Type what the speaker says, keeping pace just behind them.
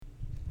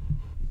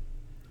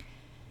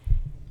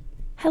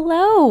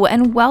Hello,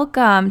 and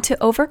welcome to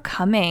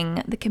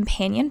Overcoming, the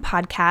companion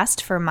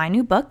podcast for my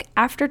new book,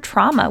 After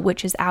Trauma,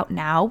 which is out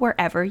now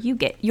wherever you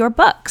get your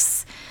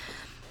books.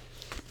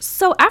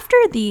 So after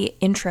the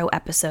intro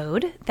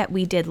episode that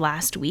we did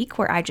last week,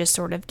 where I just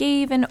sort of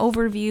gave an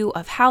overview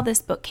of how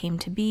this book came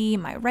to be,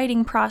 my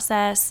writing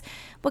process,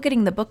 what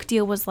getting the book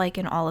deal was like,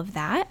 and all of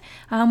that,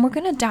 we're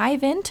going to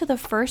dive into the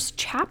first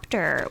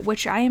chapter,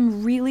 which I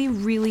am really,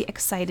 really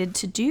excited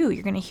to do.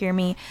 You're going to hear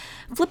me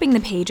flipping the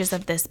pages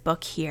of this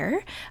book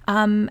here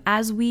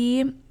as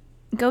we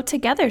go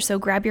together. So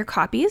grab your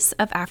copies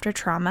of After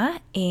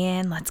Trauma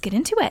and let's get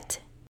into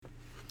it.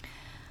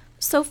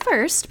 So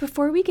first,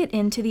 before we get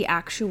into the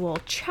actual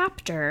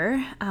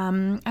chapter,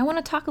 I want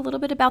to talk a little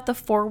bit about the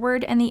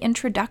foreword and the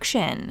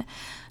introduction.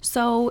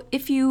 So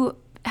if you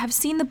have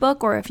seen the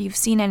book or if you've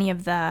seen any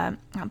of the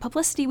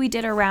publicity we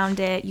did around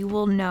it, you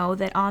will know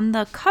that on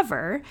the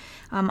cover,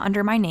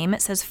 under my name,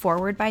 it says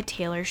Foreword by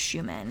Taylor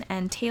Schumann.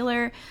 And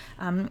Taylor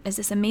is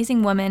this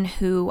amazing woman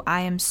who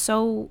I am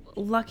so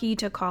lucky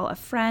to call a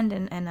friend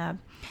and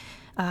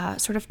a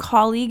sort of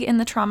colleague in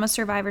the trauma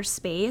survivor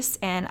space.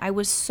 And I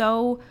was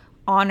so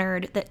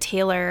honored that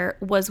Taylor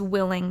was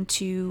willing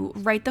to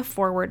write the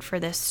foreword for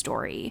this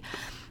story.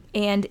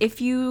 And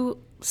if you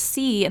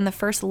see in the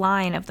first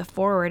line of the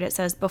foreword, it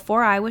says,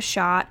 "Before I was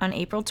shot on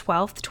April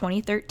 12th,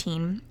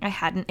 2013, I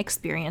hadn't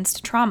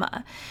experienced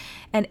trauma."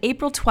 And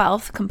April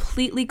 12th,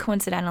 completely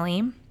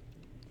coincidentally,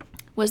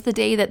 was the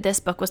day that this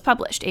book was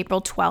published,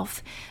 April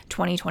 12th,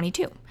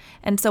 2022.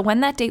 And so when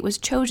that date was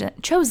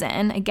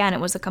chosen, again, it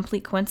was a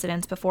complete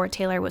coincidence before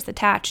Taylor was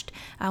attached.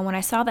 When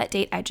I saw that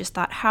date, I just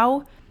thought,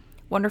 how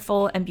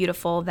wonderful and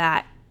beautiful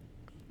that,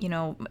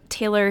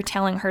 Taylor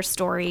telling her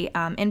story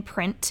in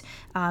print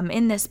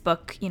in this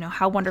book,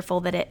 how wonderful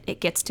that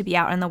it gets to be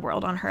out in the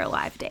world on her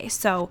alive day.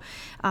 So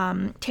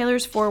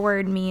Taylor's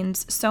foreword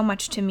means so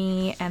much to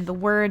me, and the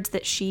words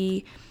that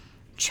she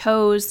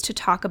chose to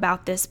talk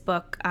about this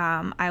book,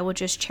 I will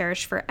just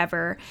cherish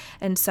forever.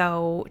 And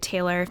so,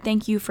 Taylor,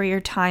 thank you for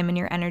your time and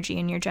your energy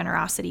and your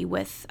generosity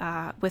with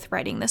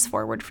writing this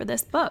foreword for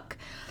this book.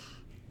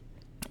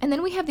 And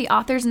then we have the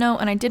author's note,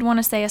 and I did want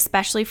to say,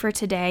 especially for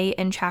today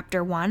in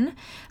chapter 1,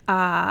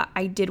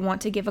 I did want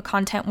to give a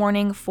content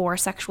warning for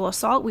sexual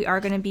assault. We are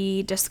going to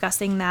be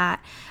discussing that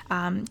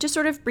just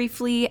sort of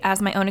briefly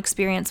as my own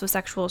experience with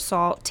sexual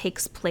assault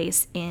takes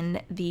place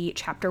in the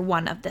chapter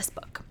 1 of this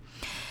book.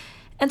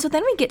 And so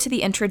then we get to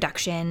the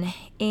introduction,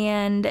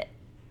 and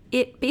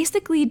it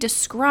basically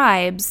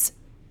describes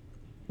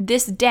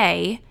this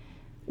day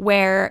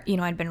where,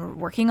 I'd been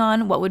working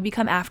on what would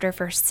become After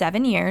for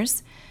 7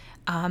 years.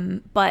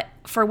 But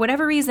for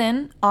whatever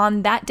reason,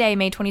 on that day,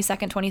 May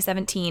 22nd,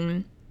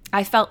 2017,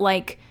 I felt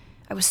like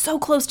I was so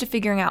close to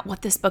figuring out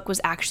what this book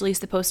was actually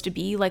supposed to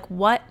be. Like,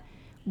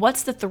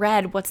 what's the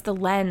thread? What's the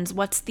lens?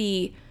 What's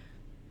the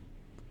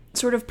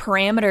sort of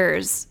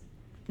parameters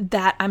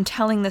that I'm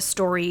telling this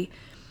story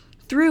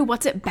through?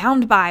 What's it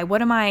bound by?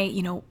 What am I,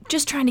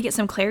 just trying to get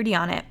some clarity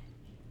on it.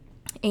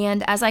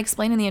 And as I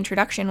explained in the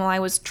introduction, while I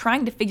was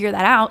trying to figure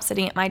that out,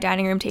 sitting at my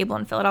dining room table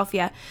in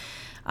Philadelphia,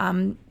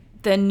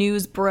 the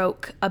news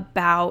broke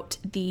about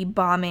the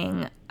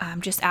bombing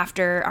just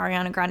after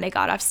Ariana Grande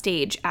got off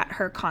stage at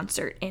her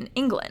concert in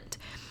England.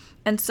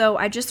 And so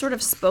I just sort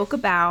of spoke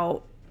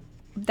about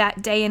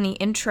that day in the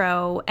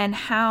intro and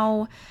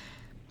how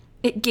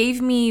it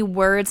gave me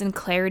words and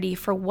clarity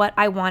for what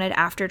I wanted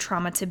After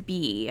Trauma to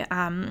be.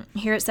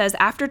 Here it says,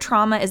 "After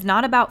Trauma is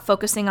not about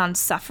focusing on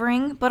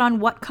suffering, but on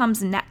what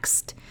comes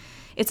next.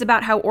 It's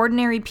about how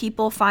ordinary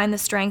people find the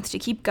strength to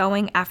keep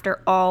going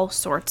after all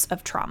sorts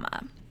of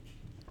trauma."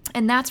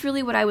 And that's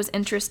really what I was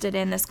interested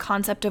in, this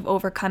concept of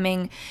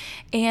overcoming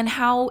and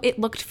how it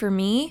looked for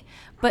me,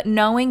 but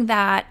knowing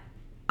that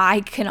I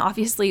can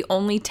obviously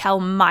only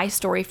tell my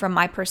story from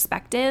my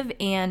perspective,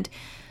 and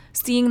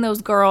seeing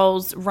those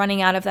girls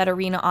running out of that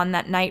arena on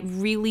that night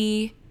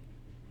really,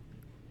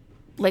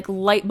 like,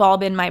 light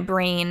bulb in my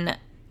brain,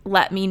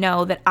 let me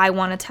know that I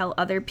want to tell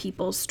other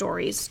people's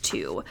stories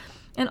too.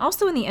 And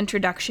also in the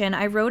introduction,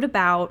 I wrote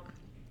about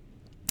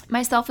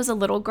myself as a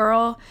little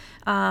girl,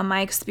 my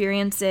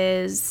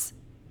experiences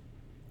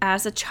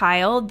as a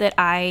child, that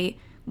I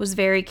was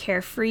very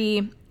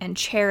carefree and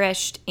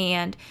cherished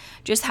and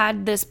just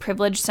had this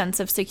privileged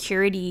sense of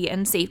security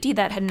and safety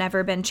that had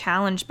never been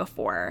challenged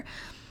before.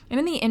 And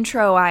in the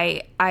intro,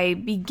 I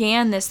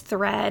began this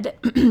thread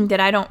that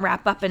I don't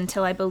wrap up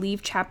until I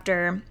believe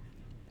chapter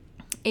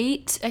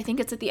 8. I think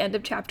it's at the end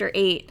of chapter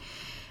 8,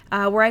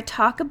 where I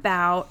talk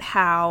about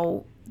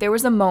how there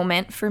was a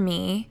moment for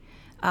me.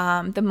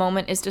 The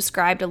moment is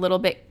described a little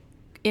bit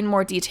in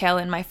more detail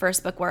in my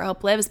first book, Where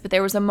Hope Lives, but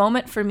there was a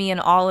moment for me in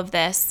all of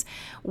this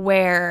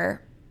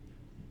where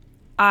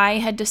I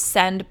had to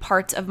send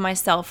parts of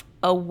myself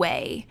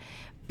away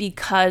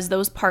because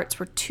those parts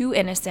were too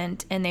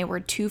innocent and they were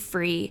too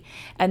free,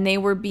 and they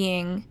were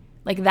being,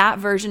 like, that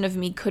version of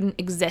me couldn't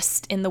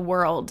exist in the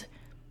world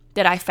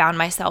that I found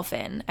myself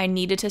in. I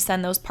needed to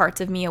send those parts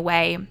of me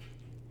away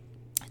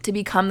to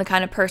become the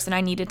kind of person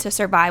I needed to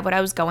survive what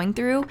I was going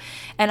through.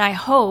 And I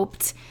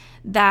hoped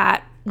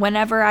that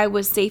whenever I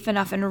was safe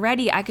enough and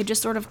ready, I could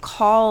just sort of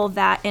call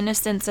that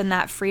innocence and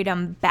that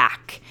freedom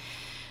back.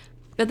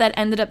 But that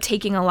ended up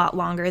taking a lot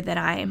longer than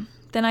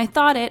I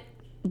thought it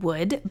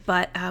would,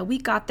 but we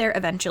got there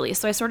eventually.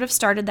 So I sort of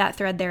started that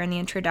thread there in the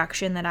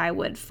introduction that I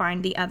would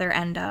find the other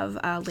end of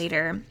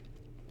later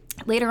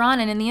on.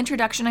 And in the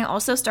introduction, I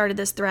also started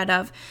this thread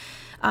of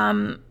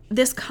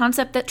this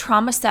concept that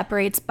trauma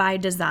separates by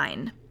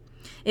design.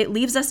 It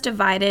leaves us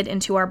divided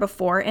into our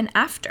before and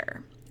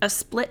after, a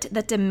split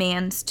that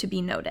demands to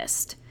be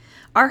noticed.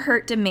 Our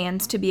hurt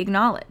demands to be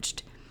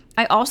acknowledged.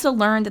 I also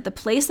learned that the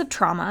place of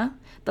trauma,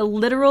 the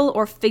literal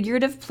or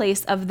figurative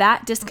place of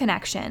that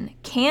disconnection,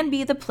 can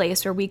be the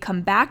place where we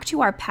come back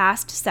to our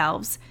past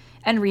selves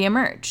and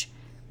reemerge.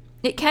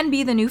 It can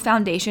be the new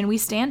foundation we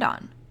stand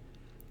on.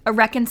 A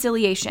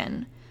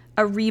reconciliation,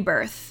 a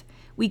rebirth.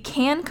 We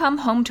can come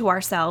home to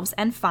ourselves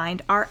and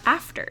find our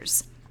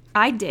afters.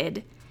 I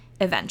did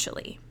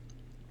eventually.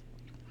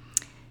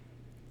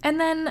 And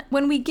then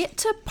when we get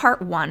to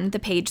part 1, the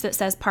page that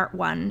says part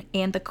 1,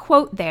 and the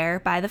quote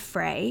there by the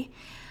Fray,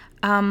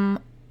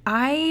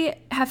 I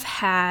have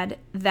had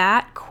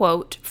that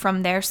quote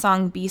from their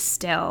song Be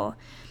Still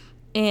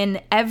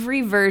in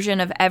every version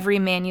of every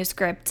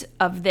manuscript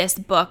of this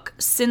book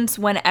since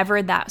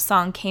whenever that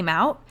song came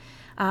out.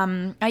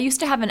 I used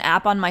to have an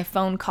app on my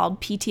phone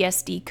called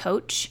PTSD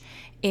Coach,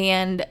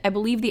 and I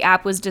believe the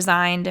app was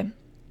designed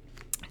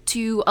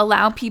to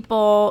allow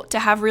people to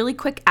have really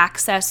quick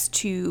access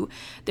to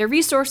their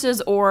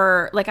resources,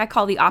 or like I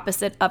call the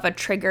opposite of a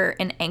trigger,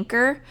 an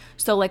anchor.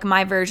 So like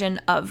my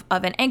version of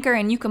an anchor,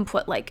 and you can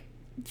put like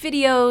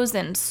videos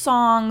and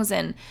songs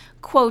and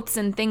quotes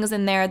and things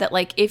in there that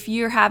like if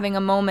you're having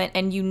a moment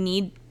and you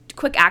need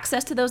quick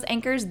access to those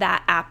anchors,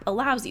 that app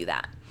allows you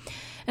that.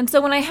 And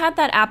so when I had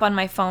that app on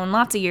my phone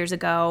lots of years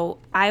ago,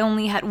 I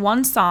only had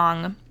one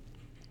song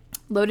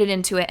loaded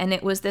into it, and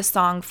it was this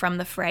song from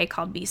the Fray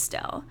called Be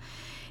Still.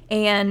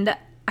 And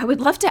I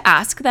would love to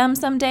ask them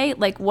someday,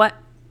 like,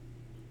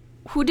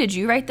 who did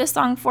you write this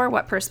song for?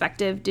 What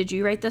perspective did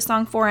you write this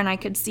song for? And I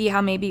could see how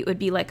maybe it would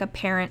be like a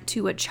parent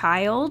to a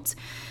child.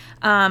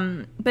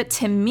 But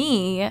to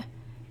me,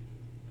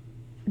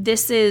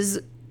 this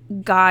is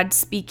God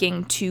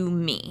speaking to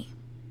me.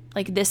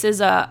 Like this is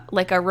a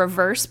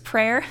reverse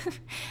prayer.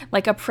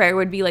 Like a prayer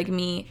would be like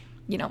me,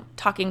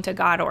 talking to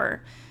God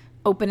or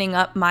opening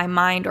up my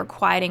mind or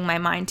quieting my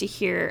mind to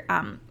hear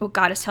what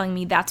God is telling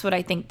me. That's what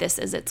I think this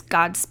is. It's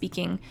God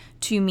speaking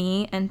to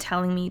me and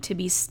telling me to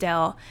be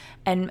still,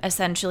 and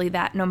essentially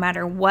that no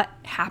matter what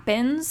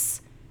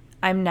happens,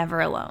 I'm never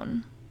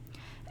alone.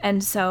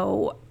 And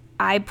so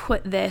I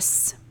put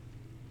this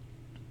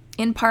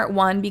in part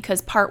 1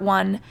 because part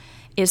 1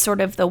 is sort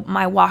of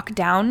my walk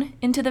down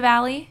into the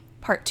valley.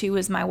 Part 2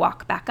 is my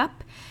walk back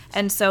up.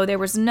 And so there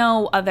was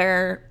no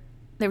other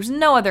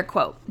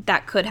quote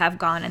that could have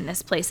gone in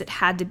this place. It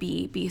had to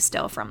be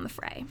still from the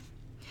Fray.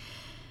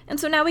 And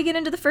so now we get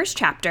into the first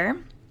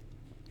chapter.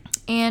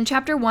 And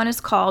chapter 1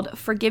 is called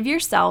Forgive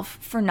Yourself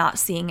for Not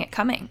Seeing It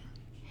Coming.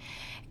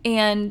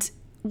 And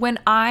when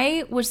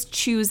I was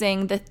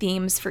choosing the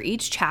themes for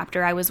each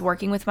chapter, I was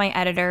working with my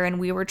editor and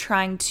we were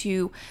trying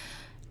to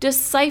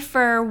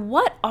decipher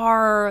what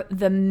are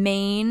the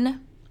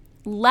main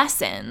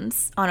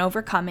lessons on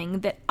overcoming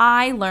that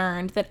I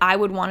learned that I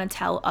would want to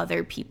tell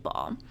other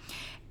people.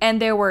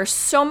 And there were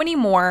so many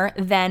more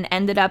than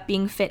ended up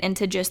being fit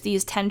into just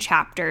these 10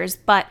 chapters,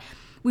 but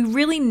we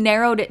really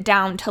narrowed it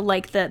down to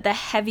like the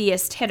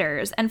heaviest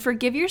hitters. And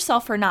Forgive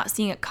Yourself for Not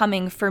Seeing It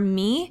Coming, for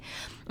me,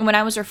 when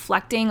I was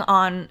reflecting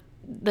on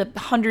the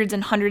hundreds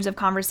and hundreds of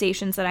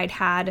conversations that I'd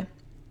had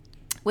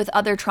with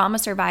other trauma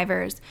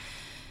survivors,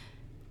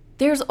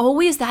 there's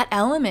always that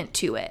element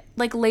to it.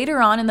 Like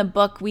later on in the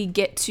book, we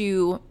get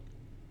to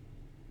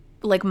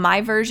like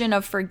my version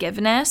of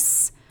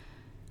forgiveness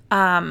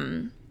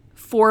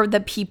for the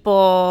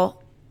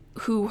people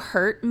who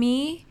hurt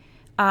me.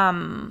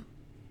 I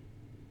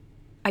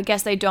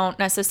guess I don't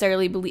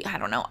necessarily believe, I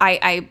don't know.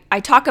 I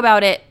talk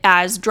about it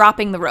as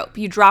dropping the rope.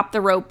 You drop the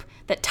rope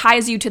that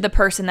ties you to the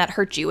person that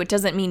hurt you. It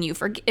doesn't mean you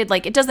forget,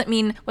 like it doesn't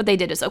mean what they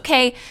did is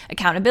okay.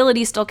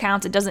 Accountability still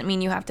counts. It doesn't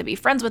mean you have to be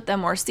friends with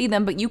them or see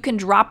them, but you can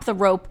drop the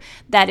rope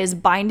that is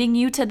binding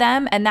you to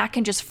them, and that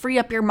can just free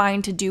up your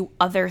mind to do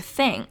other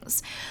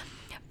things.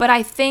 But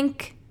I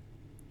think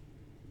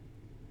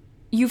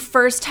you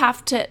first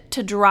have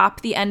to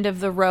drop the end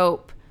of the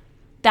rope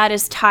that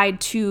is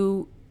tied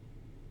to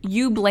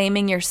you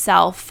blaming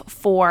yourself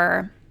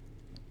for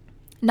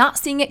not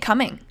seeing it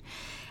coming.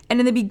 And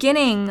in the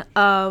beginning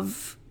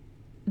of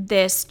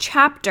this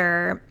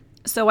chapter,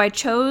 so I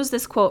chose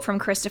this quote from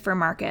Christopher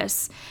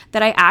Marcus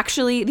that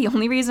the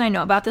only reason I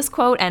know about this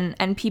quote,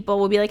 and people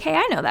will be like, hey,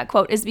 I know that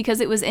quote, is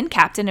because it was in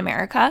Captain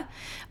America.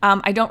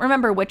 I don't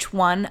remember which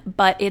one,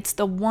 but it's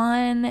the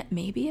one,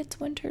 maybe it's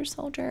Winter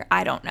Soldier,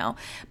 I don't know.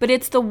 But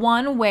it's the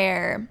one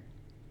where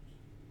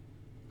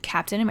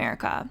Captain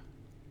America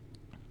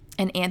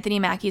and Anthony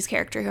Mackie's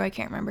character, who I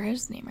can't remember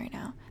his name right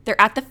now, they're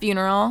at the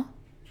funeral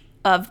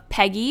of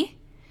Peggy,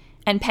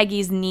 and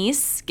Peggy's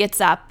niece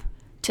gets up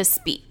to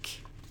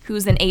speak.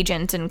 who's an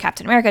agent, and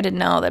Captain America didn't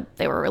know that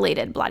they were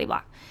related, blah, blah,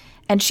 blah.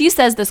 And she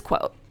says this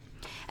quote.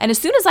 And as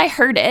soon as I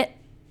heard it,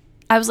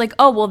 I was like,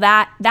 oh, well,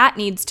 that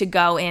needs to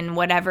go in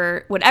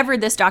whatever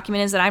this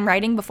document is that I'm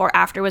writing before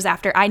after was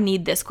after. I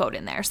need this quote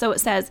in there. So it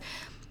says,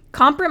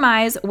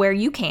 compromise where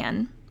you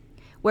can,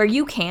 where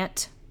you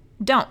can't,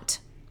 don't.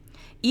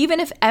 Even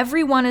if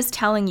everyone is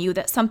telling you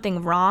that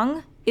something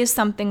wrong is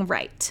something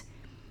right.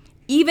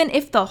 Even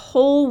if the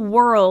whole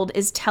world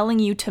is telling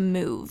you to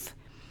move.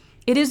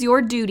 It is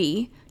your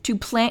duty to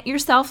plant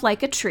yourself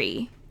like a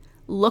tree,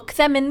 look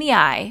them in the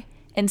eye,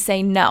 and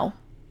say, no,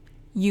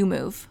 you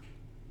move.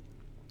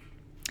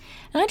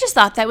 And I just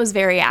thought that was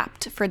very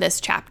apt for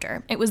this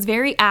chapter. It was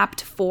very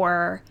apt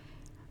for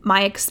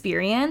my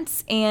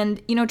experience.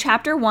 And,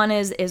 chapter 1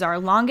 is our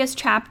longest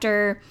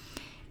chapter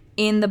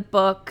in the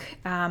book.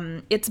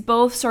 It's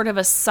both sort of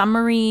a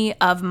summary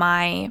of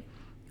my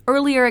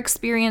earlier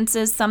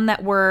experiences, some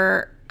that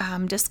were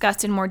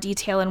discussed in more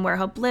detail in Where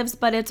Hope Lives,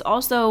 but it's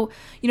also,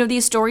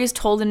 these stories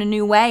told in a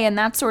new way. And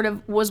that sort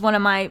of was one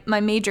of my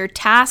major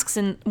tasks,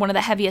 and one of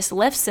the heaviest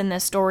lifts in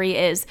this story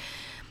is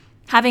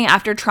having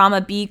After Trauma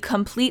be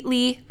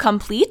completely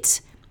complete.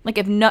 Like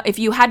if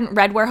you hadn't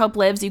read Where Hope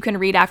Lives, you can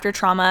read After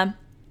Trauma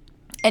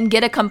and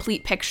get a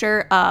complete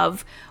picture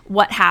of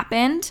what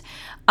happened.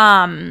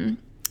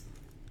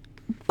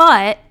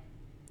 But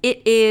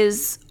it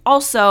is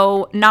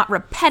also not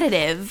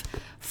repetitive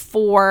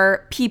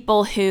for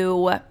people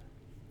who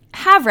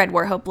have read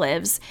Where Hope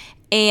Lives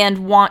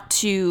and want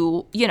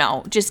to,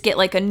 just get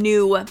like a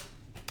new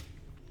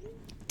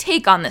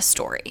take on this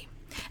story.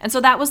 And so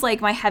that was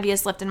like my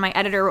heaviest lift, and my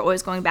editor were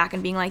always going back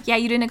and being like, yeah,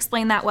 you didn't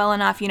explain that well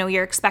enough.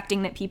 You're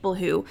expecting that people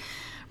who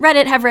read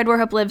it have read Where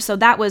Hope Lives. So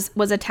that was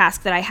a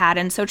task that I had.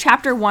 And so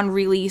chapter 1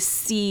 really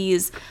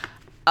sees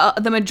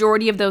the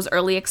majority of those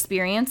early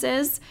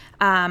experiences,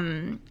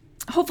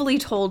 hopefully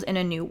told in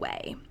a new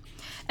way.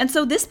 And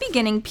so this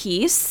beginning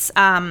piece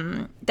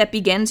that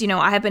begins,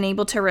 I have been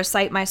able to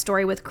recite my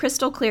story with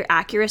crystal clear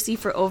accuracy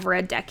for over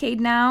a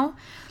decade now.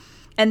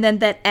 And then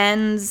that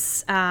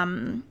ends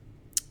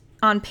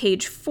on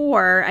page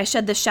 4, I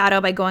shed the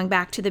shadow by going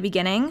back to the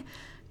beginning,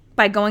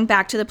 by going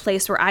back to the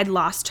place where I'd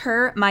lost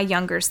her, my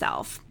younger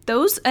self.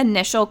 Those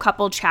initial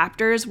couple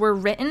chapters were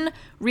written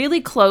really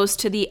close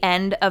to the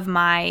end of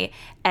my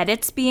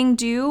edits being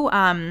due.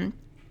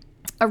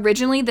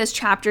 Originally, this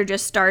chapter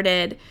just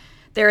started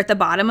there at the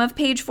bottom of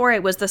page 4.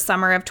 It was the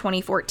summer of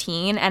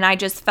 2014, and I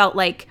just felt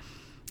like,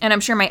 and I'm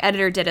sure my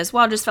editor did as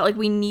well, just felt like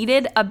we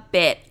needed a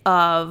bit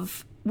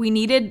of an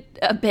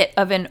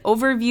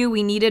overview.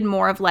 We needed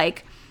more of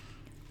like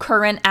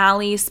current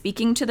Allie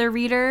speaking to the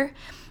reader.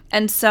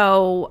 And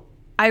so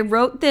I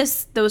wrote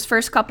those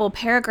first couple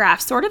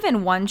paragraphs sort of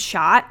in one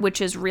shot, which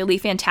is really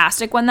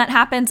fantastic when that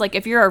happens. Like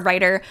if you're a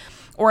writer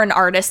or an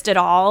artist at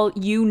all,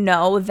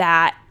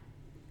 that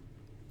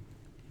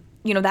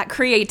that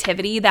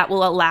creativity that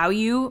will allow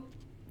you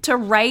to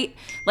write,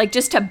 like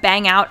just to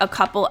bang out a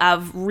couple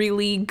of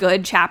really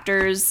good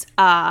chapters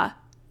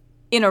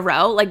in a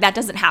row. Like that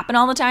doesn't happen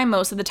all the time.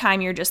 Most of the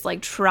time you're just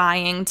like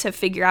trying to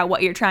figure out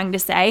what you're trying to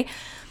say.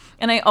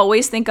 And I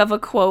always think of a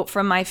quote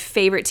from my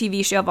favorite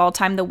TV show of all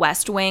time, The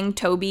West Wing.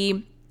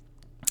 Toby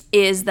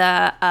is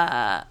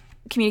the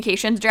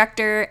communications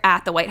director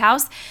at the White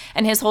House,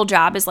 and his whole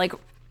job is like,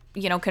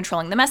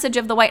 controlling the message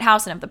of the White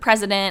House and of the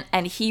president,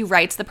 and he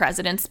writes the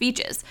president's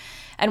speeches.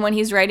 And when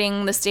he's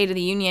writing the State of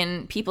the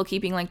Union, people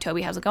keep being like,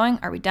 Toby, how's it going?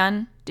 Are we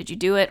done? Did you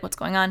do it? What's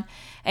going on?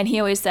 And he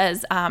always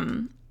says,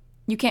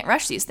 you can't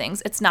rush these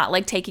things. It's not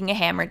like taking a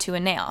hammer to a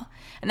nail.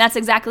 And that's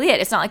exactly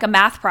it. It's not like a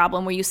math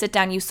problem where you sit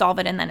down, you solve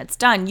it, and then it's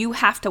done. You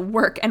have to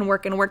work and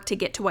work and work to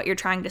get to what you're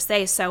trying to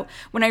say. So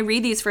when I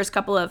read these first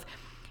couple of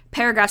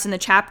paragraphs in the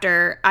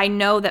chapter, I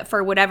know that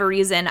for whatever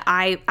reason,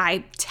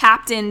 I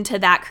tapped into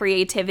that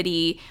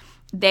creativity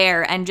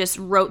there and just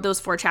wrote those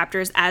 4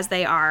 chapters as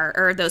they are,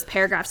 or those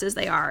paragraphs as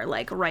they are,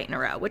 like right in a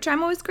row, which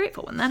I'm always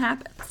grateful when that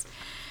happens.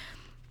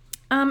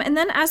 And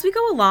then as we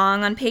go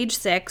along on page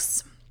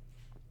 6,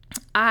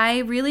 I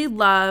really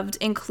loved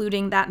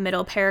including that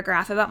middle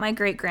paragraph about my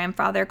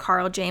great-grandfather,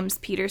 Carl James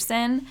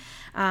Peterson.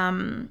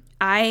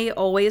 I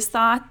always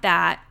thought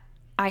that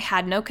I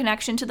had no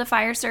connection to the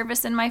fire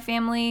service in my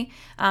family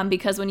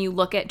because when you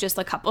look at just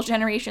a couple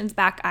generations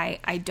back,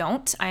 I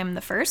don't. I am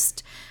the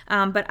first.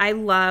 But I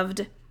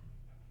loved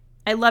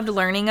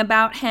learning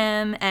about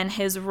him and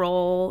his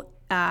role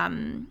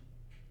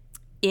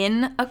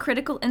in a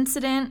critical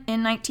incident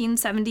in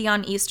 1970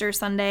 on Easter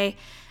Sunday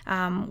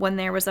when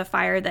there was a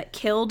fire that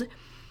killed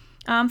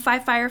 5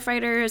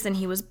 firefighters and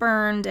he was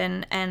burned.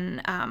 And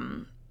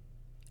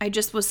I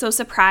just was so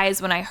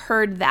surprised when I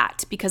heard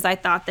that because I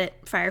thought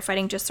that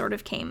firefighting just sort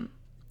of came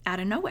out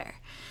of nowhere.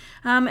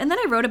 And then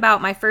I wrote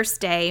about my first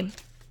day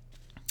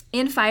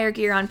in fire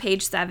gear on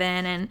page 7,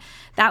 and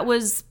that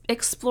was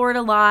explored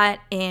a lot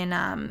in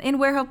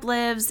Where Hope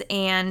Lives,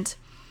 and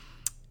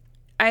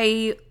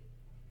I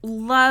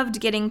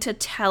loved getting to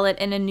tell it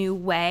in a new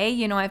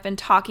way. I've been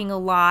talking a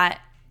lot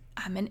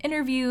in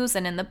interviews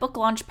and in the book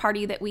launch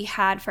party that we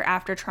had for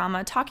After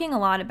Trauma, talking a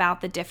lot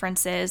about the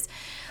differences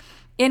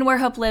in Where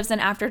Hope Lives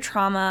and After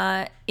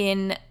Trauma,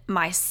 in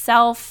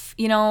myself.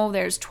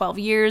 There's 12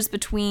 years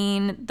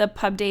between the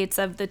pub dates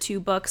of the two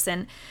books,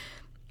 and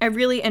I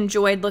really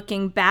enjoyed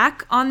looking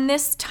back on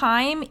this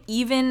time,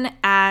 even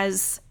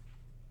as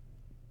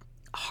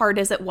hard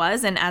as it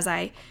was. And as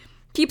I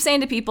keep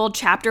saying to people,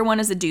 chapter 1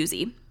 is a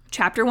doozy.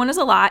 Chapter 1 is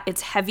a lot.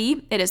 It's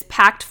heavy. It is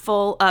packed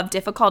full of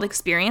difficult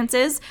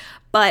experiences,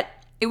 but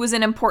it was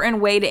an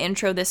important way to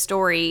intro this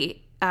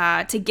story,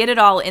 to get it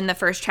all in the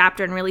first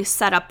chapter and really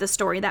set up the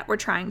story that we're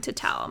trying to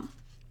tell.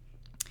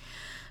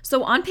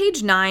 So on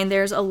page 9,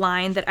 there's a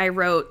line that I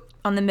wrote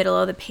on the middle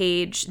of the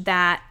page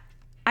that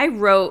I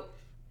wrote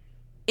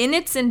in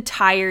its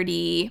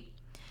entirety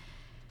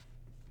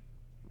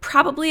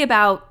probably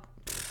about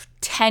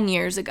 10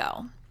 years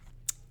ago.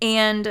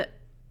 And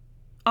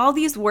all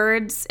these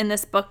words in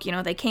this book,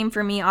 they came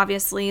from me,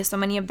 obviously. So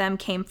many of them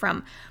came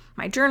from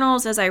my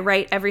journals as I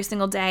write every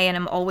single day, and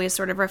I'm always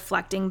sort of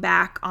reflecting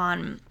back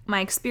on my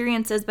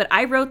experiences. But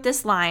I wrote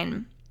this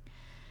line.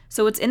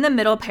 So it's in the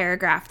middle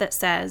paragraph that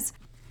says,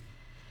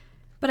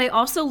 "But I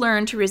also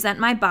learned to resent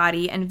my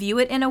body and view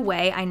it in a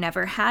way I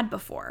never had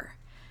before.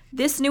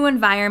 This new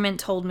environment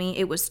told me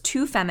it was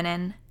too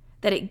feminine,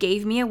 that it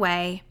gave me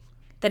away,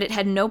 that it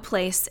had no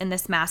place in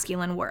this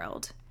masculine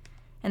world."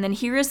 And then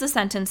here is the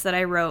sentence that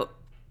I wrote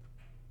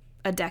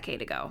a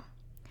decade ago.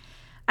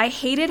 "I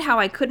hated how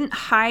I couldn't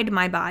hide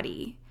my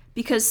body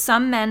because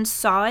some men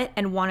saw it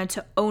and wanted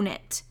to own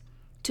it,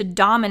 to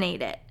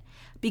dominate it,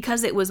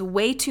 because it was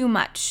way too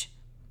much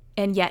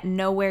and yet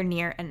nowhere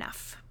near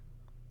enough."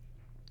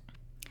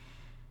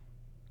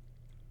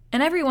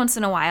 And every once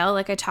in a while,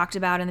 like I talked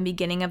about in the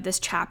beginning of this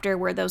chapter,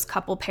 where those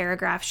couple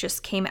paragraphs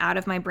just came out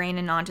of my brain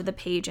and onto the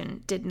page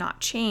and did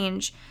not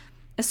change,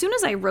 as soon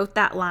as I wrote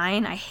that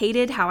line, I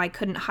hated how I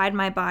couldn't hide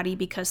my body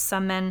because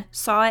some men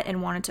saw it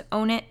and wanted to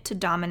own it, to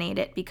dominate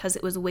it, because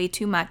it was way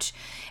too much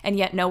and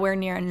yet nowhere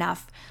near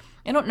enough.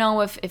 I don't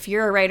know if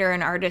you're a writer or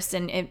an artist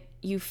and if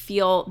you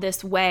feel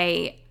this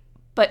way,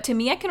 but to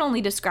me, I can only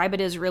describe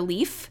it as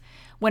relief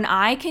when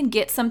I can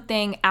get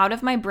something out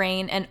of my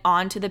brain and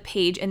onto the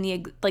page, and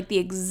the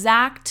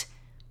exact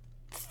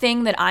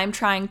thing that I'm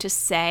trying to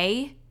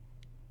say,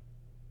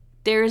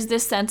 there's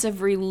this sense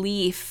of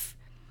relief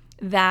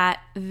that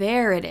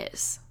there it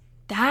is.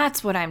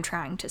 That's what I'm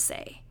trying to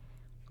say.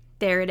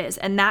 There it is.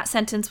 And that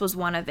sentence was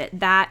one of it.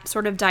 That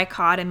sort of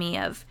dichotomy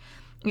of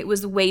it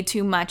was way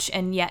too much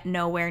and yet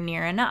nowhere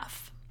near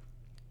enough.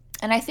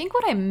 And I think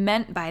what I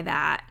meant by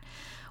that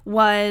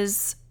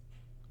was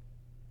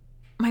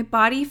my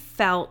body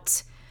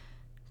felt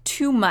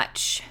too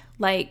much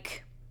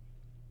like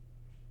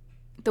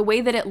the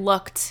way that it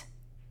looked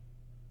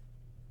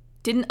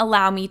didn't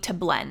allow me to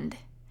blend,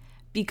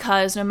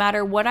 because no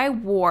matter what I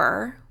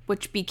wore,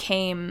 which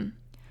became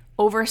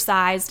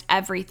oversized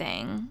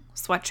everything,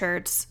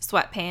 sweatshirts,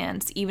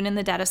 sweatpants, even in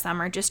the dead of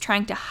summer, just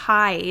trying to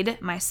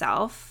hide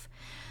myself,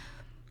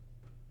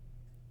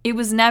 it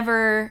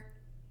never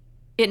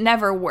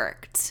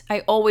worked. I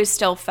always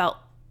still felt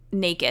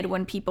naked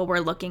when people were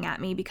looking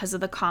at me because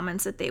of the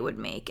comments that they would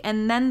make.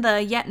 And then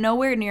the yet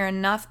nowhere near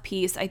enough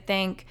piece, I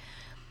think,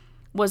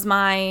 was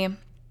my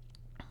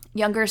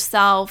younger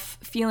self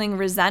feeling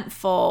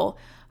resentful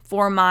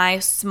for my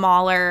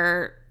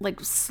smaller,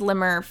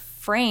 slimmer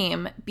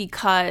frame,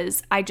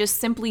 because I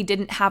just simply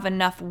didn't have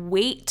enough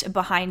weight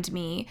behind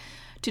me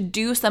to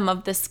do some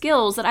of the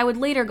skills that I would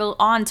later go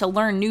on to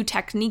learn new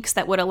techniques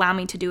that would allow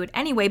me to do it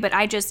anyway. But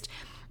I just,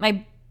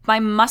 my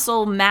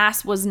muscle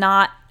mass was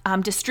not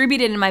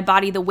distributed in my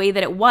body the way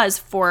that it was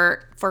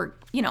for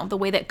the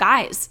way that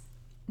guys'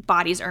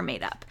 bodies are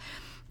made up.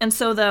 And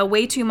so the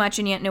way too much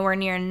and yet nowhere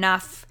near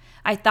enough,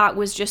 I thought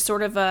was just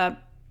sort of a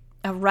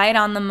right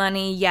on the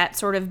money yet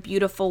sort of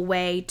beautiful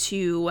way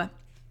to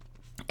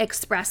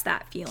express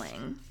that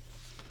feeling.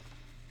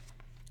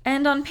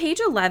 And on page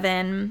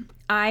 11,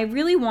 I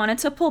really wanted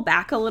to pull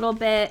back a little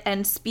bit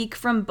and speak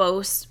from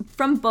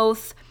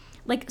both,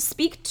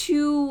 speak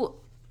to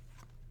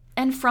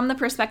and from the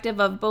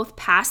perspective of both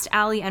past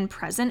Allie and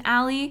present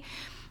Allie.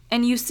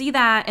 And you see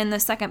that in the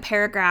second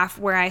paragraph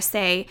where I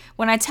say,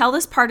 "When I tell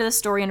this part of the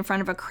story in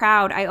front of a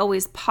crowd, I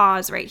always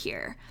pause right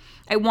here.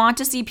 I want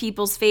to see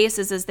people's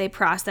faces as they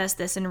process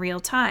this in real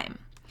time.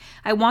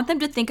 I want them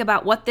to think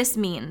about what this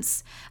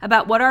means,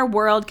 about what our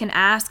world can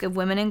ask of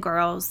women and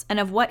girls, and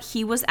of what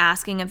he was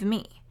asking of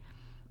me.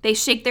 They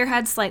shake their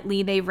heads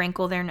slightly, they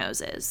wrinkle their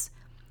noses.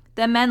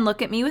 The men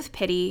look at me with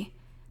pity,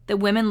 the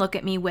women look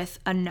at me with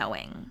a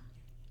knowing."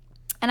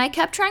 And I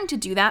kept trying to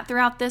do that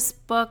throughout this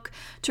book,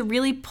 to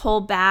really pull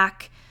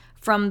back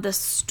from the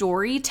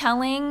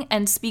storytelling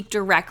and speak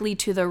directly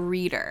to the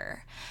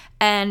reader.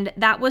 And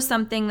that was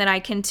something that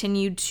I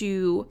continued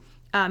to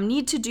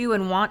need to do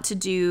and want to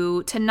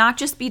do, to not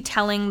just be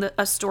telling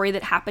a story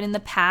that happened in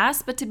the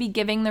past, but to be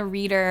giving the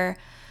reader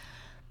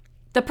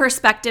the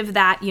perspective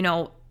that,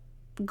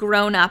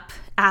 grown-up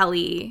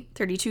Allie,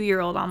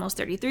 32-year-old, almost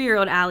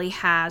 33-year-old Allie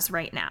has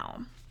right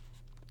now.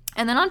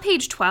 And then on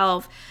page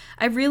 12,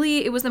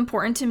 it was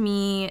important to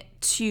me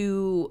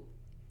to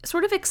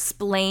sort of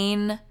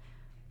explain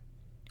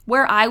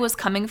where I was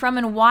coming from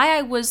and why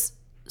I was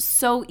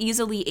so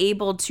easily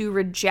able to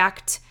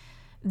reject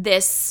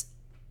this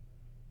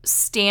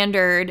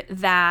standard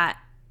that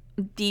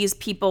these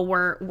people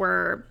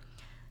were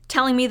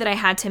telling me that I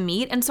had to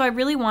meet. And so I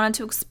really wanted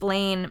to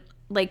explain,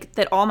 like,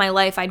 that all my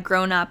life I'd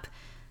grown up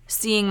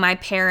seeing my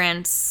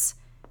parents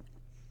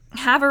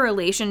have a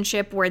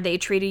relationship where they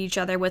treated each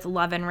other with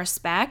love and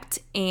respect,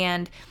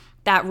 and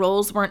that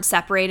roles weren't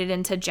separated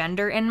into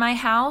gender in my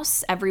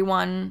house.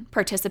 Everyone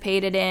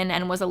participated in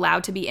and was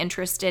allowed to be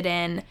interested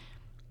in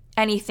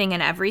anything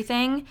and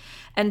everything.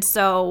 And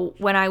so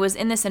when I was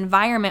in this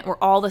environment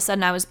where all of a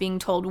sudden I was being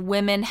told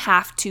women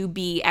have to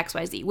be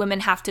XYZ, women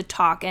have to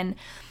talk and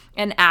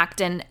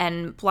act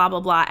and blah, blah,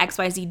 blah,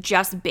 XYZ,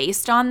 just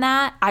based on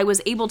that, I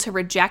was able to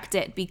reject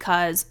it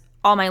because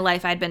all my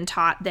life I'd been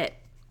taught that,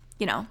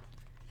 you know,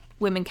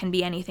 women can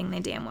be anything they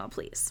damn well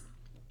please.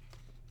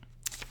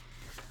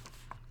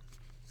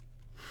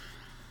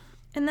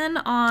 And then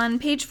on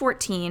page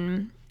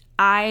 14,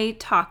 I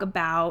talk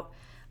about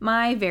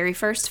my very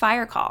first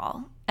fire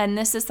call. And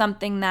this is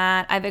something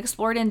that I've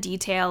explored in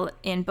detail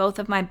in both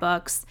of my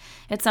books.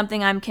 It's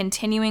something I'm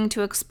continuing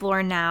to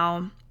explore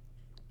now.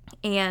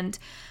 And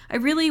I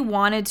really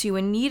wanted to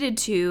and needed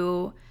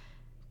to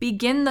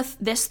begin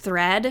this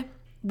thread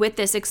with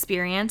this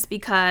experience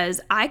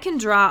because I can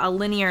draw a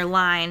linear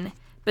line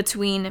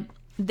between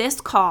this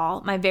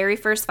call, my very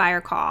first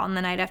fire call on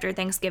the night after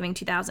Thanksgiving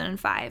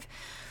 2005,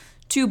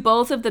 to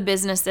both of the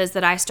businesses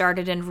that I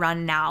started and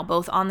run now,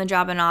 both On the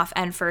Job and Off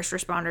and First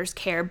Responders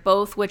Care,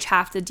 both which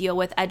have to deal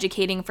with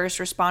educating first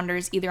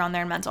responders either on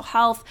their mental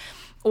health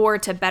or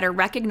to better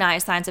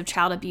recognize signs of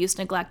child abuse,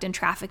 neglect, and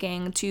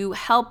trafficking to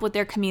help with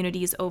their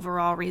community's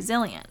overall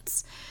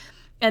resilience.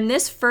 And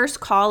this first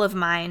call of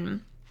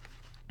mine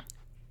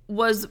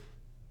was,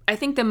 I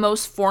think, the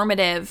most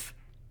formative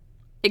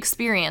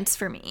experience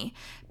for me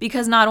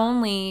because not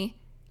only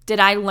did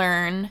I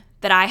learn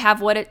that I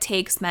have what it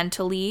takes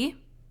mentally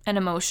and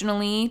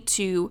emotionally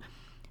to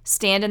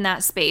stand in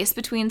that space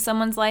between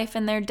someone's life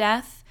and their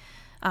death,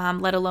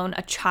 let alone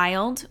a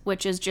child,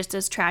 which is just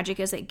as tragic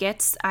as it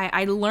gets.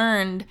 I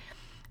learned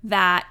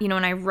that, you know,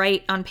 when I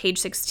write on page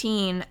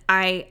 16,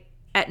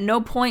 at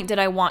no point did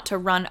I want to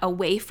run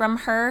away from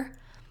her.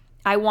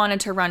 I wanted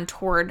to run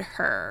toward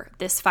her,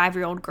 this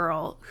 5-year-old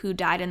girl who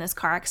died in this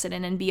car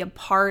accident, and be a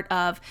part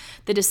of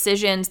the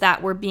decisions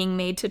that were being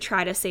made to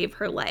try to save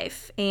her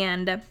life.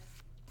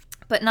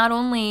 But not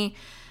only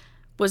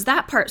was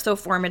that part so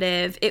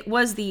formative, it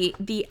was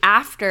the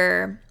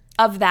after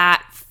of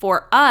that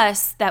for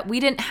us that we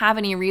didn't have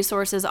any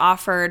resources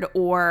offered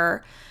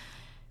or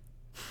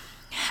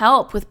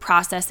help with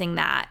processing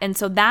that. And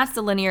so that's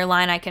the linear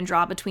line I can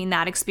draw between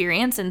that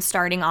experience and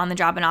starting On the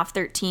Job and Off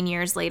 13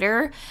 years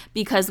later,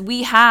 because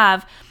we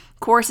have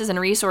courses and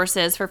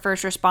resources for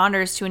first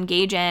responders to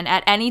engage in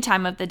at any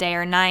time of the day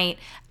or night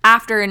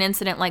after an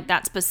incident like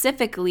that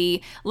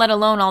specifically, let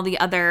alone all the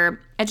other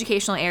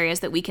educational areas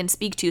that we can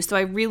speak to. So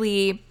I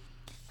really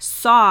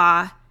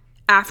saw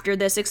after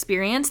this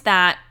experience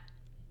that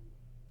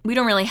we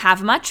don't really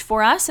have much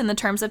for us in the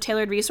terms of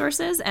tailored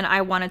resources, and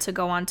I wanted to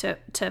go on to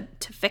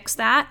fix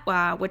that,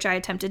 which I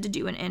attempted to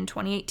do in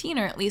 2018,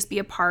 or at least be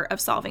a part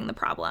of solving the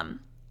problem.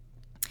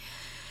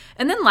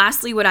 And then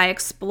lastly, what I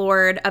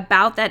explored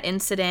about that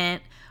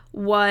incident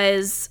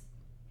was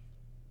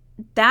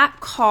that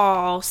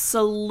call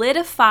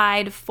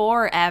solidified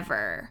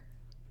forever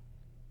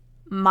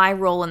my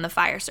role in the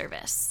fire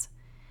service.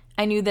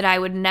 I knew that I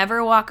would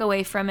never walk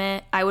away from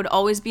it. I would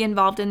always be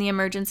involved in the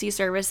emergency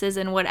services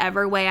in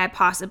whatever way I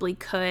possibly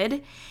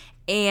could.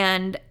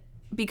 And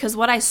because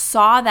what I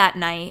saw that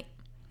night,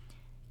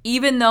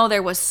 even though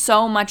there was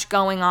so much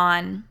going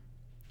on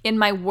in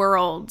my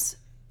world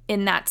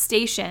in that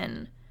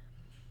station,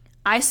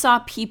 I saw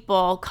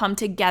people come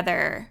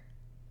together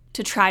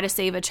to try to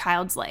save a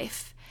child's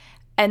life.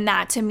 And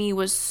that to me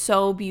was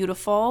so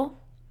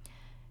beautiful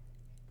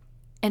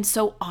and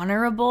so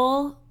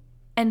honorable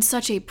and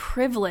such a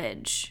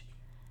privilege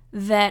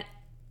that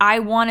I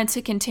wanted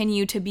to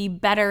continue to be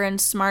better and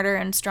smarter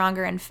and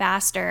stronger and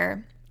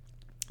faster.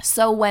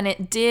 So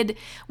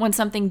when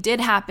something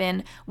did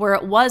happen where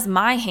it was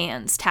my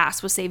hands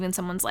tasked with saving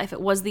someone's life,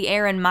 it was the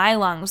air in my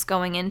lungs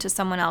going into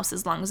someone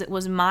else's lungs, it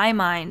was my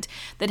mind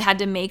that had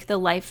to make the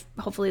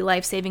hopefully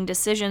life-saving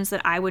decisions,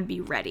 that I would be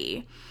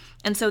ready.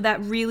 And so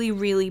that really,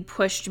 really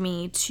pushed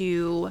me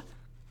to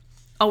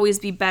always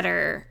be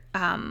better.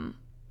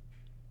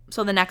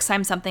 So the next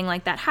time something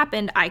like that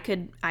happened, I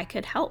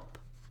could help.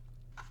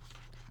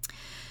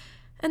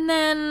 And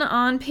then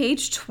on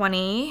page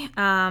 20,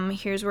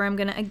 here's where I'm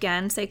going to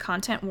again say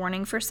content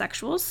warning for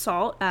sexual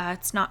assault.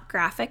 It's not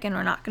graphic and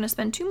we're not going to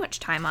spend too much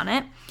time on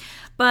it.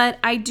 But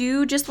I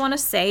do just want to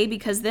say,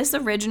 because this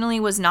originally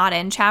was not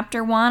in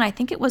chapter 1, I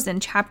think it was in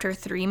chapter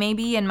 3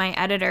 maybe, and my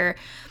editor,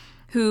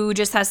 who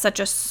just has such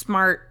a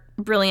smart,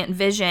 brilliant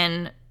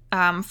vision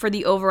for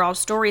the overall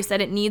story,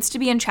 said it needs to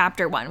be in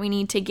chapter 1. We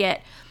need to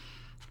get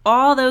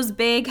all those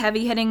big,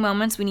 heavy-hitting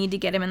moments, we need to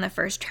get them in the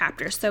first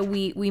chapter. So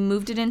we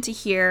moved it into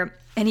here.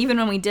 And even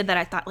when we did that,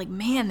 I thought, like,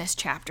 man, this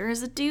chapter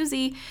is a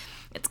doozy.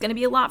 It's going to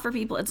be a lot for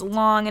people. It's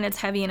long and it's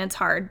heavy and it's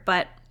hard,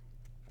 but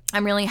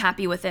I'm really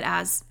happy with it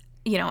as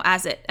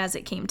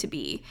it came to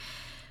be.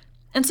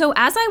 And so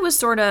as I was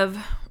sort of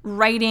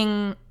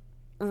writing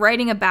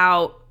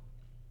about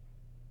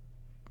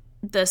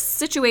the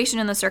situation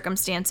and the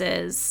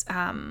circumstances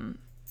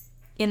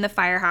in the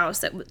firehouse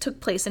that took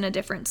place in a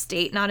different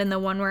state, not in the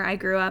one where I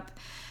grew up,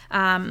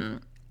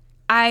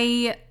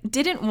 I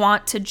didn't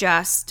want to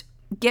just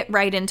get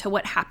right into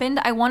what happened.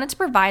 I wanted to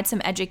provide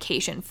some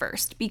education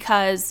first,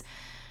 because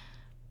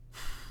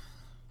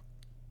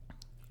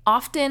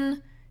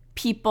often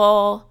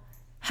people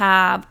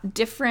have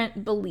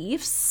different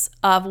beliefs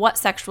of what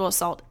sexual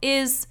assault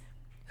is,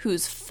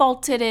 whose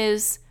fault it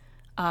is,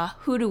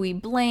 who do we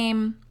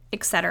blame,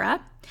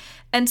 etc.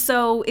 And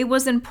so it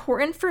was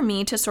important for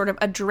me to sort of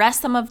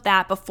address some of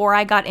that before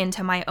I got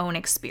into my own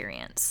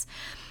experience.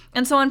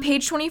 And so on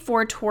page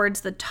 24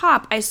 towards the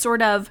top, I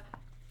sort of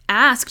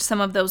asked some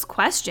of those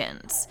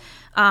questions.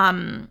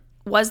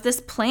 Was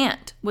this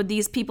planned? Would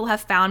these people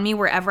have found me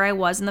wherever I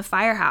was in the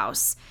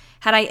firehouse?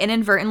 Had I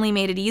inadvertently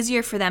made it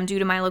easier for them due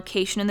to my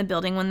location in the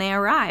building when they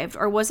arrived?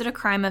 Or was it a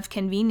crime of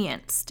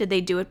convenience? Did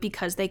they do it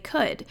because they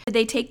could? Did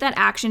they take that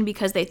action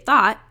because they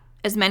thought,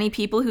 as many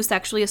people who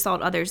sexually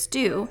assault others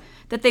do,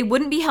 that they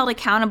wouldn't be held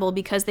accountable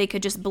because they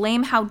could just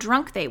blame how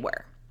drunk they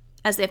were,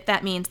 as if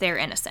that means they're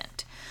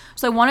innocent?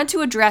 So I wanted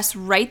to address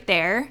right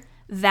there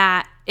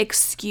that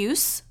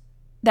excuse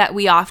that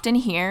we often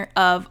hear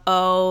of,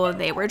 oh,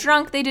 they were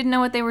drunk, they didn't know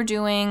what they were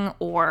doing,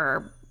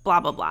 or blah,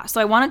 blah, blah. So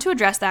I wanted to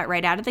address that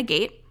right out of the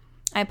gate.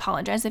 I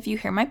apologize if you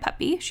hear my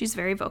puppy. She's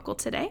very vocal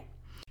today.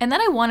 And then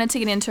I wanted to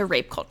get into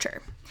rape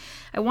culture.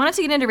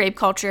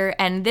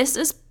 And this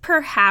is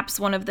perhaps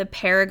one of the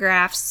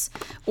paragraphs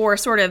or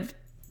sort of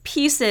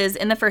pieces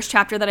in the first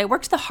chapter that I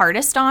worked the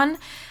hardest on,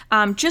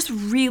 just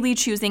really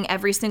choosing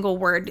every single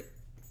word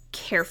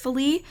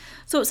carefully.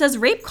 So it says,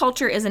 rape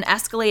culture is an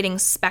escalating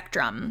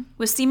spectrum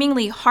with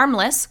seemingly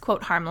harmless,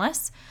 quote,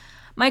 harmless,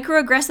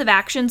 microaggressive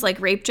actions like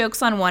rape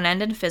jokes on one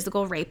end and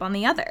physical rape on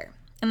the other.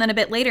 And then a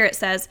bit later it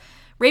says,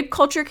 rape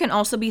culture can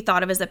also be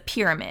thought of as a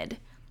pyramid.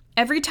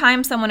 Every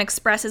time someone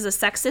expresses a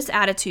sexist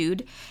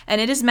attitude and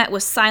it is met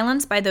with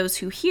silence by those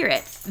who hear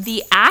it,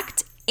 the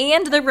act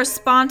and the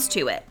response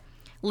to it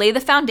lay the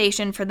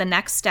foundation for the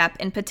next step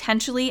in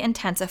potentially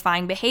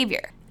intensifying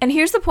behavior. And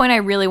here's the point I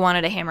really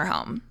wanted to hammer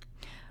home.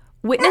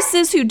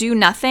 Witnesses who do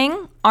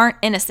nothing aren't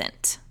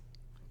innocent.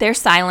 Their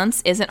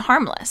silence isn't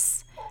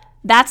harmless.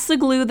 That's the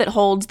glue that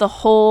holds the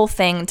whole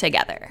thing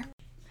together.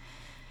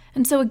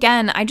 And so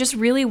again, I just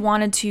really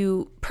wanted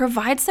to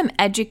provide some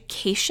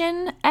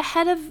education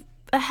ahead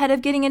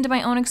of getting into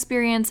my own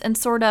experience and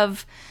sort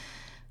of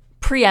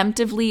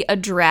preemptively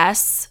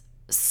address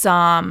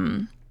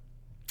some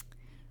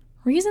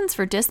reasons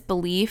for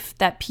disbelief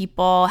that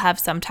people have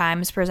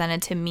sometimes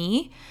presented to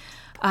me.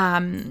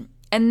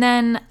 And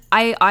then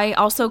I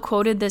also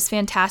quoted this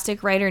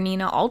fantastic writer,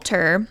 Nina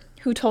Alter,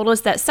 who told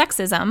us that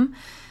sexism,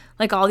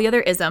 like all the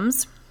other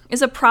isms,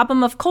 is a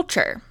problem of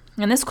culture.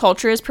 And this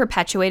culture is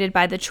perpetuated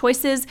by the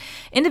choices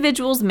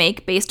individuals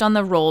make based on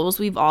the roles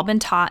we've all been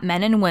taught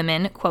men and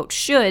women, quote,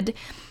 should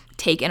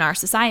take in our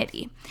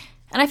society.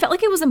 And I felt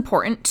like it was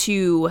important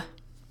to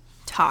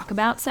talk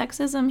about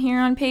sexism here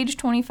on page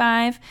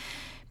 25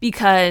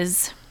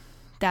 because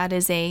that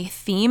is a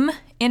theme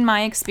in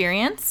my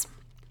experience.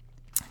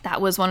 That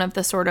was one of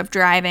the sort of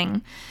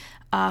driving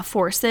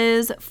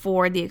forces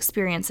for the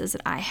experiences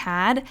that I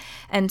had.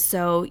 And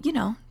so,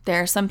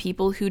 there are some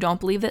people who don't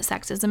believe that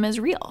sexism is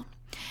real.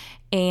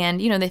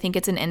 And, they think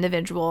it's an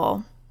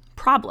individual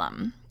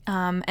problem.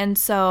 And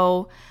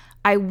so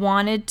I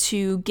wanted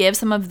to give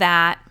some of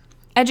that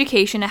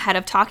education ahead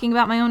of talking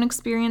about my own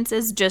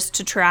experiences just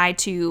to try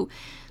to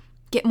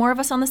get more of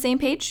us on the same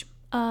page,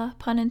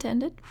 pun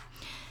intended.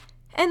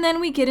 And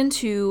then we get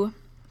into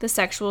the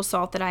sexual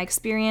assault that I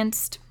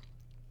experienced.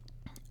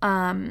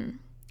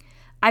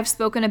 I've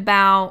spoken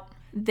about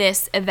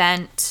this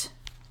event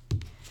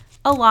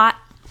a lot,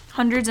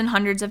 hundreds and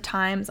hundreds of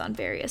times on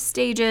various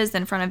stages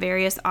in front of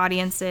various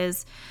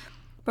audiences.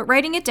 But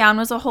writing it down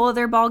was a whole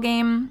other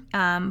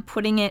ballgame.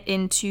 Putting it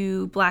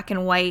into black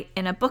and white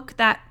in a book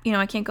that,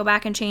 I can't go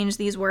back and change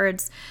these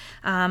words.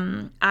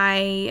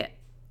 I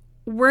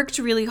worked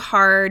really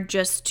hard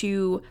just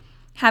to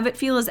have it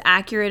feel as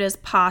accurate as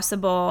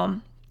possible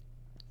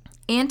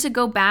and to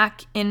go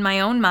back in my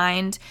own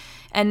mind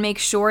and make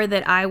sure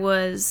that I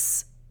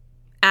was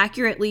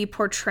accurately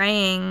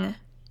portraying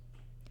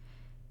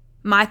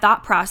my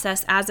thought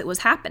process as it was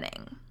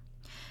happening.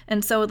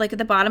 And so like at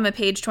the bottom of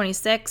page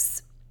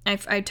 26,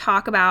 I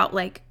talk about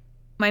like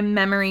my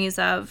memories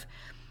of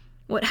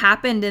what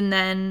happened and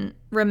then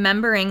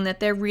remembering that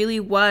there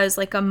really was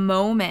like a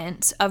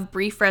moment of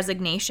brief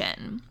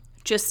resignation,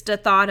 just a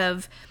thought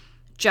of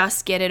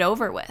just get it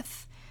over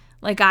with.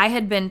 Like I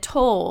had been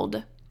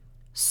told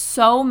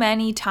so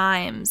many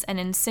times and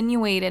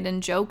insinuated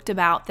and joked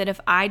about that if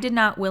I did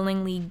not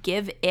willingly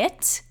give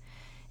it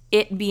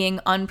being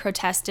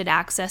unprotested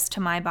access to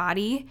my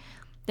body,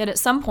 that at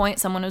some point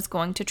someone was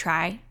going to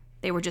try,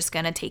 they were just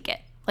going to take it.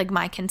 Like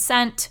my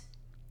consent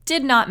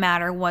did not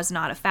matter, was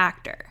not a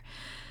factor.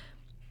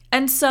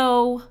 And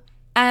so,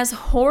 as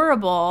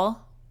horrible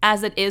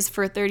as it is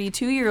for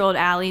 32-year-old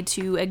Allie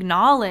to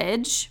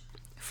acknowledge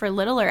for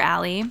littler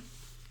Allie,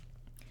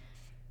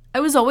 I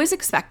was always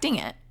expecting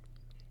it.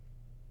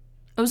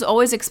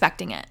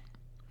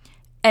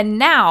 And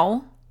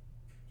now,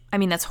 I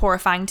mean, that's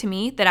horrifying to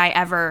me that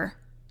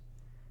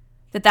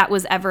that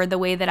was ever the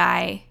way that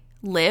I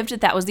lived,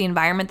 that was the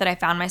environment that I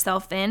found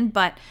myself in.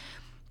 But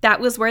that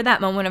was where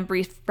that moment of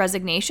brief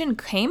resignation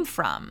came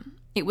from.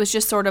 It was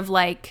just sort of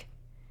like,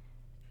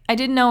 I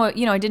didn't know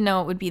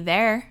it would be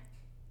there,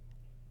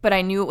 but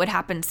I knew it would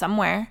happen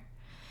somewhere.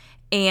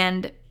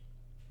 And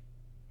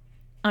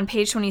on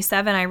page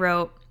 27, I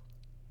wrote,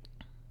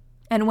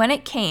 "And when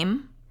it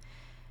came,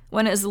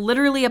 when it was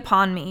literally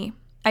upon me,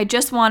 I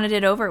just wanted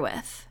it over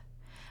with.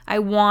 I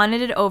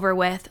wanted it over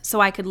with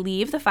so I could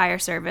leave the fire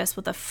service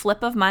with a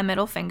flip of my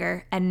middle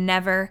finger and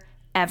never,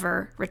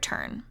 ever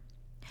return.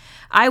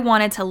 I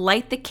wanted to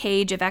light the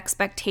cage of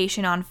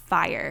expectation on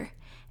fire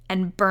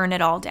and burn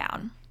it all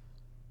down."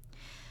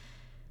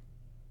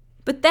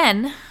 But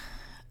then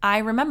I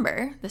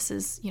remember, this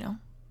is,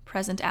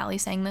 present Allie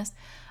saying this,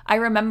 I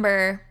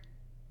remember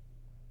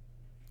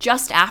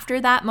just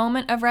after that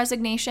moment of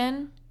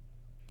resignation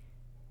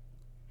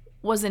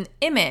was an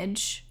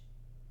image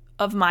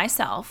of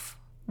myself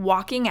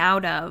walking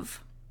out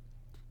of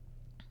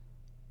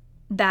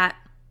that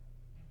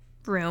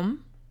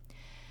room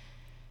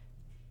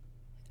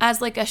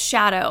as like a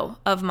shadow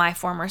of my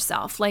former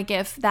self. Like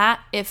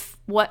if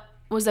what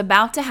was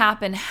about to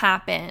happen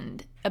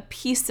happened, a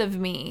piece of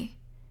me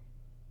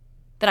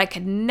that I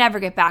could never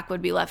get back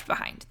would be left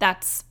behind.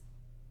 That's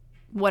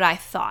what I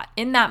thought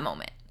in that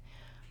moment.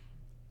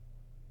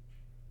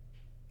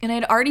 And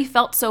I'd already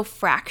felt so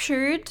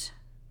fractured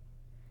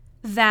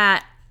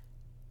that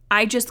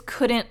I just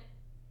couldn't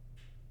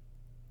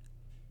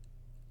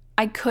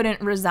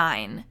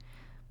resign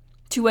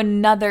to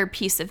another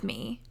piece of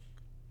me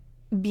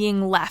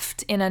being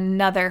left in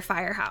another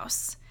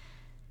firehouse.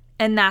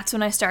 And that's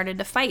when I started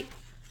to fight.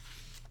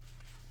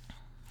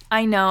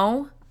 I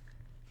know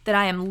that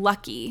I am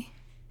lucky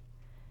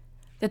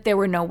that there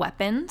were no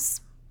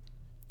weapons.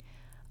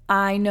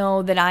 I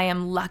know that I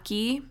am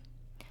lucky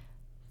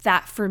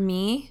that for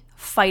me,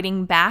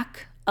 fighting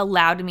back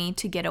allowed me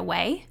to get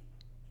away.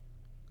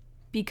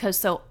 Because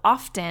so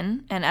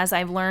often, and as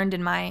I've learned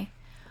in my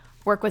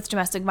work with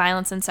domestic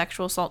violence and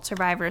sexual assault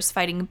survivors,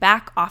 fighting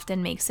back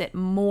often makes it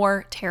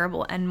more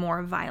terrible and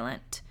more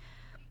violent.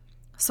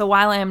 So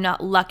while I am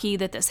not lucky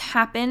that this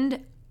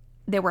happened,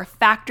 there were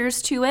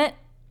factors to it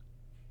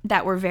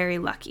that were very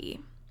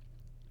lucky.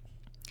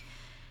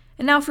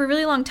 And now for a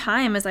really long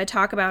time, as I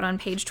talk about on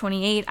page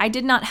 28, I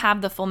did not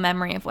have the full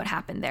memory of what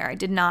happened there. I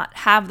did not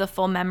have the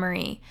full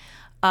memory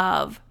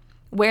of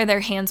where their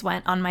hands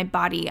went on my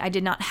body. I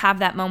did not have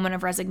that moment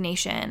of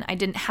resignation. I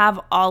didn't have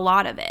a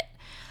lot of it.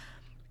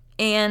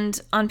 And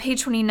on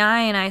page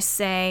 29, I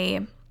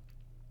say,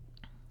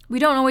 we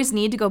don't always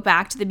need to go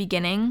back to the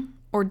beginning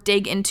or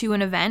dig into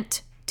an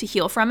event to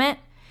heal from it,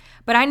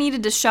 but I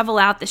needed to shovel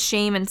out the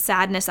shame and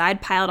sadness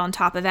I'd piled on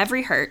top of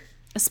every hurt,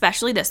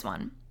 especially this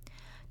one,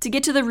 to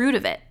get to the root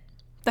of it,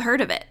 the hurt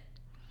of it.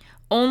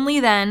 Only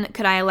then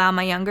could I allow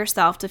my younger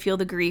self to feel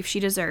the grief she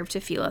deserved to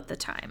feel at the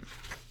time.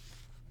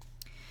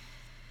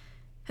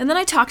 And then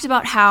I talked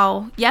about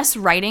how, yes,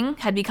 writing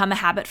had become a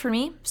habit for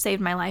me,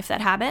 saved my life,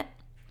 that habit.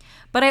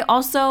 But I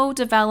also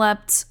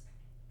developed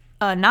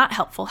a not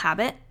helpful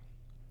habit,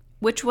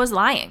 which was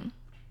lying.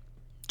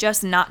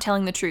 Just not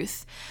telling the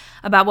truth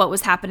about what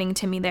was happening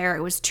to me there.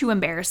 It was too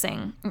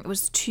embarrassing. It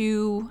was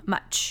too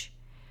much.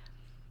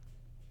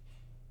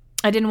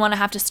 I didn't want to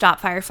have to stop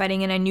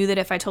firefighting, and I knew that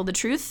if I told the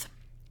truth,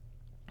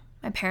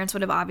 my parents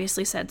would have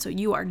obviously said, "So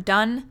you are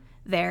done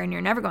there and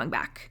you're never going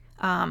back."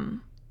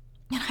 And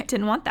I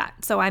didn't want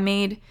that. So I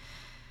made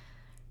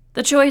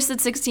the choice that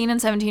 16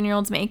 and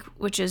 17-year-olds make,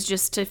 which is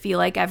just to feel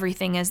like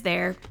everything is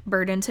their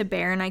burden to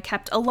bear. And I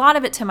kept a lot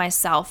of it to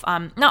myself.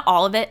 Not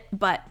all of it,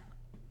 but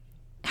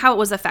how it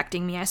was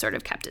affecting me, I sort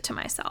of kept it to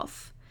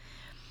myself.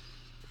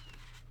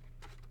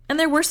 And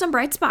there were some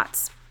bright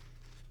spots.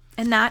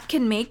 And that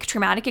can make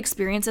traumatic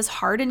experiences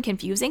hard and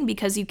confusing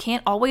because you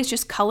can't always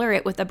just color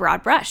it with a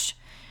broad brush.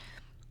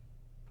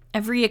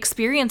 Every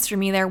experience for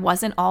me there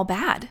wasn't all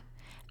bad.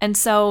 And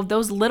so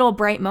those little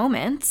bright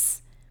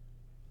moments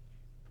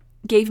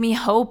gave me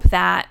hope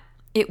that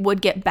it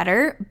would get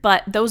better,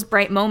 but those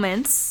bright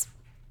moments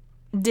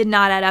did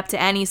not add up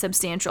to any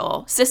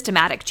substantial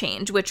systematic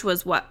change, which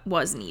was what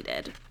was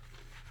needed.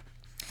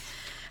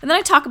 And then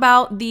I talk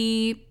about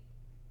the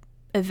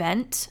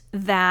event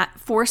that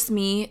forced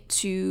me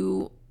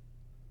to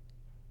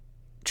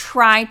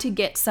try to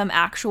get some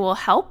actual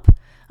help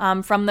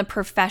from the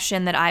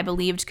profession that I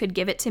believed could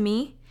give it to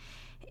me.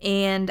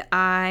 And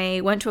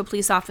I went to a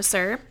police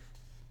officer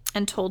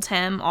and told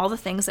him all the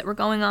things that were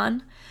going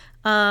on.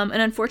 And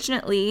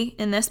unfortunately,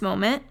 in this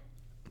moment,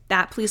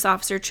 that police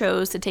officer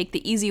chose to take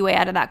the easy way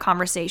out of that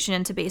conversation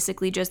and to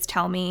basically just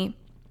tell me,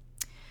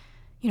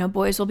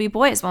 boys will be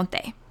boys, won't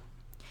they?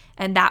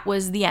 And that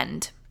was the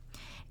end.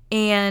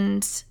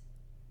 And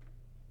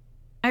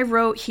I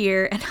wrote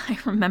here, and I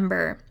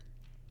remember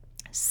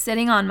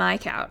sitting on my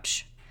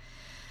couch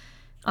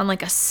on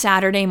like a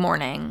Saturday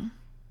morning,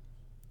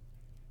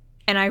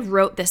 and I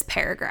wrote this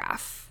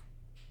paragraph.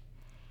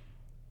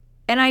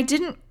 And I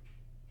didn't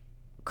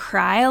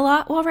cry a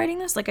lot while writing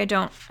this. Like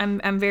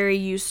I'm very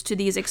used to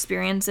these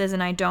experiences,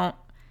 and I don't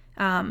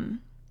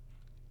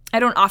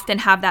often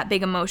have that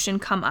big emotion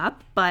come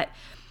up, but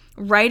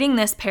writing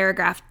this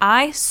paragraph,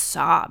 I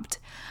sobbed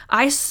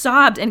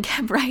and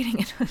kept writing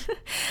it.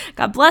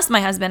 God bless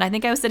my husband. I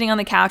think I was sitting on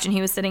the couch and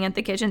he was sitting at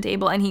the kitchen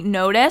table, and he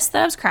noticed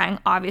that I was crying.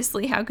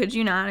 Obviously, how could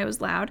you not? It was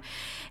loud.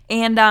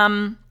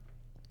 And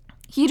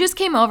he just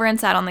came over and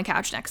sat on the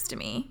couch next to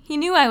me. He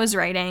knew I was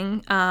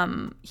writing.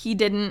 He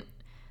didn't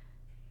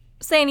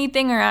say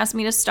anything or ask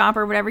me to stop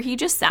or whatever. He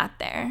just sat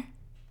there.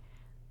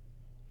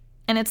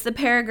 And it's the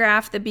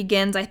paragraph that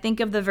begins, I think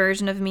of the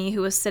version of me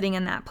who was sitting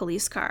in that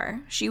police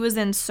car. She was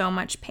in so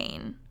much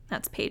pain.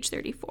 That's page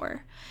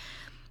 34.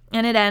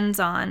 And it ends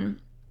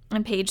on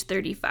page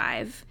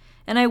 35.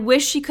 And I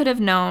wish she could have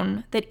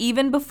known that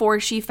even before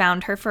she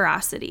found her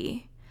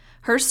ferocity,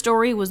 her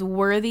story was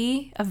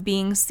worthy of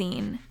being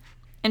seen,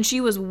 and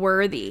she was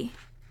worthy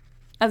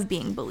of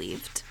being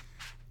believed.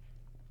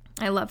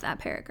 I love that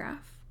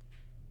paragraph.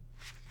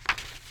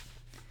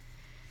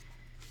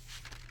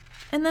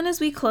 And then as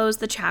we close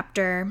the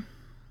chapter,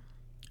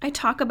 I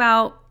talk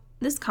about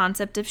this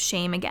concept of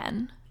shame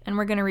again, and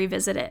we're going to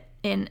revisit it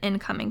in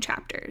incoming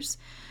chapters.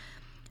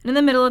 And in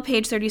the middle of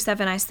page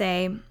 37, I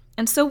say,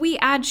 and so we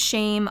add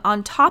shame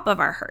on top of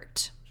our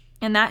hurt,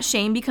 and that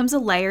shame becomes a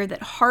layer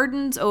that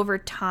hardens over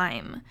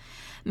time,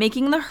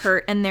 making the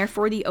hurt and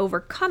therefore the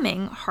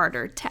overcoming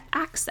harder to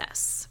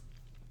access.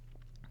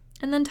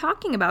 And then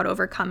talking about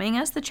overcoming,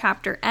 as the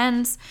chapter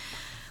ends,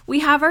 we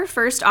have our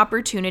first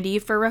opportunity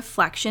for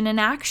reflection and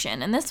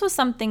action. And this was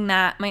something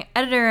that my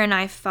editor and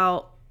I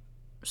felt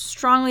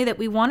strongly that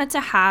we wanted to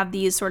have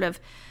these sort of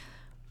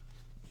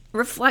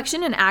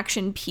reflection and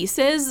action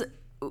pieces.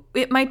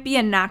 It might be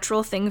a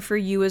natural thing for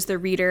you as the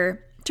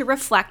reader to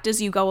reflect as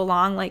you go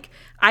along. Like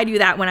I do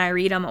that when I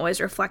read. I'm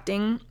always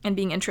reflecting and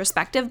being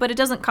introspective, but it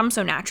doesn't come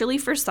so naturally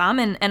for some.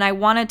 And I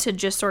wanted to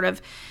just sort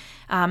of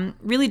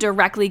really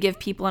directly give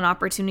people an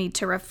opportunity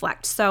to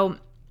reflect. So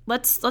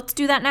let's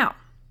do that now.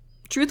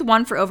 Truth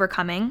 1 for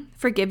overcoming: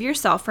 forgive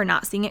yourself for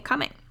not seeing it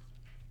coming.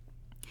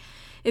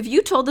 If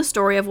you told the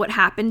story of what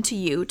happened to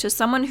you to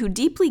someone who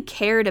deeply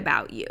cared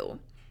about you,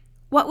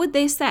 what would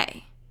they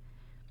say?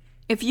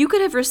 If you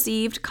could have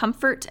received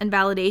comfort and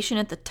validation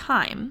at the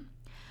time,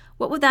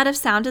 what would that have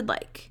sounded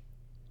like?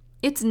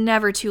 It's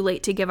never too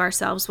late to give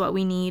ourselves what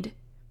we need.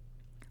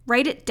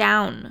 Write it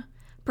down,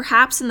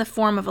 perhaps in the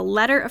form of a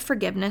letter of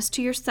forgiveness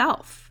to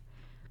yourself.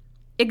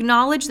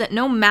 Acknowledge that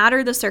no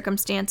matter the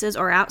circumstances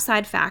or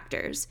outside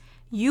factors,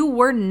 you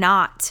were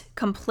not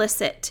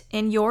complicit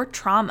in your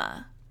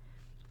trauma.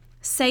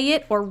 Say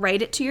it or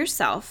write it to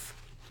yourself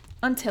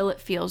until it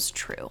feels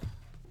true.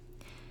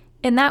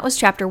 And that was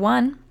chapter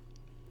 1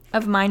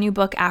 of my new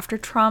book, After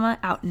Trauma,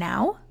 out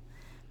now.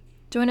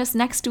 Join us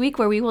next week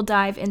where we will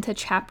dive into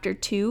chapter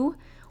 2,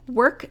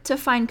 Work to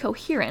Find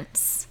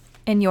Coherence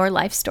in Your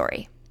Life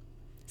Story.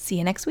 See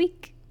you next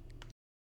week.